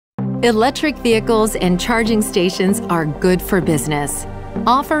Electric vehicles and charging stations are good for business.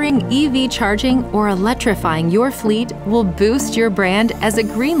 Offering EV charging or electrifying your fleet will boost your brand as a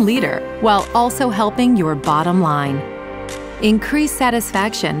green leader while also helping your bottom line. Increase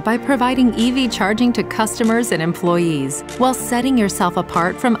satisfaction by providing EV charging to customers and employees while setting yourself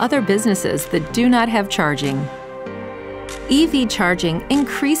apart from other businesses that do not have charging. EV charging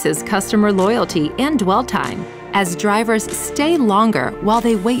increases customer loyalty and dwell time as drivers stay longer while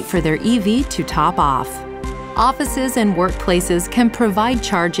they wait for their EV to top off. Offices and workplaces can provide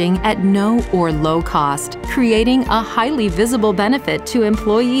charging at no or low cost, creating a highly visible benefit to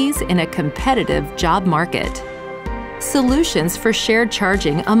employees in a competitive job market. Solutions for shared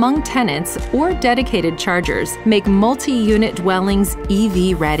charging among tenants or dedicated chargers make multi-unit dwellings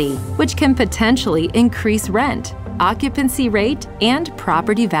EV-ready, which can potentially increase rent, occupancy rate, and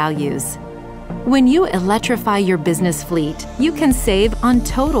property values. When you electrify your business fleet, you can save on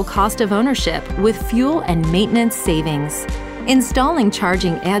total cost of ownership with fuel and maintenance savings. Installing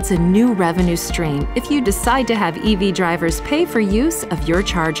charging adds a new revenue stream if you decide to have EV drivers pay for use of your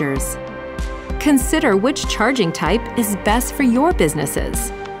chargers. Consider which charging type is best for your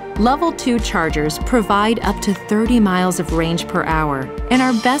businesses. Level 2 chargers provide up to 30 miles of range per hour and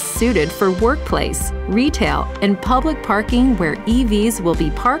are best suited for workplace, retail, and public parking where EVs will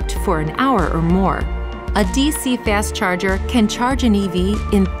be parked for an hour or more. A DC fast charger can charge an EV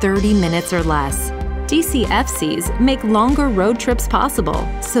in 30 minutes or less. DCFCs make longer road trips possible,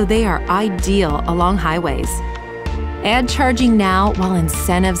 so they are ideal along highways. Add charging now while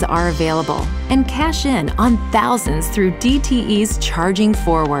incentives are available and cash in on thousands through DTE's Charging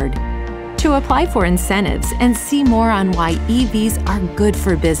Forward. To apply for incentives and see more on why EVs are good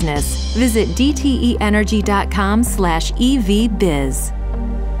for business, visit dteenergy.com/evbiz.